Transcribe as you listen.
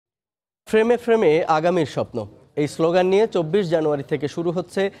ফ্রেমে ফ্রেমে আগামীর স্বপ্ন এই স্লোগান নিয়ে ২৪ জানুয়ারি থেকে শুরু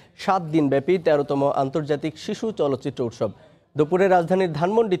হচ্ছে ৭ দিনব্যাপী ১৩তম আন্তর্জাতিক শিশু চলচ্চিত্র উৎসব। দুপুরে রাজধানীর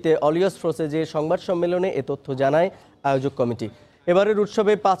ধানমন্ডিতে অলিয়স ফ্রোসেজে সংবাদ সম্মেলনে এ তথ্য জানায় আয়োজক কমিটি। এবারের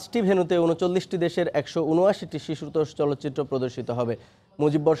উৎসবে ৫টি ভেন্যুতে ৩৯টি দেশের ১৭৯টি শিশুতোষ চলচ্চিত্র প্রদর্শিত হবে।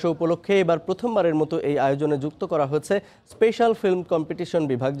 মুজিববর্ষ উপলক্ষে এবার প্রথমবারের মতো এই আয়োজনে যুক্ত করা হয়েছে স্পেশাল ফিল্ম কম্পিটিশন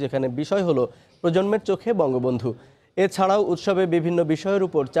বিভাগ, যেখানে বিষয় হলো প্রজন্মের চোখে বঙ্গবন্ধু। এছাড়াও উৎসবে বিভিন্ন বিষয়ের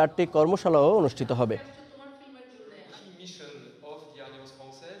উপর ৪টি কর্মশালাও অনুষ্ঠিত হবে।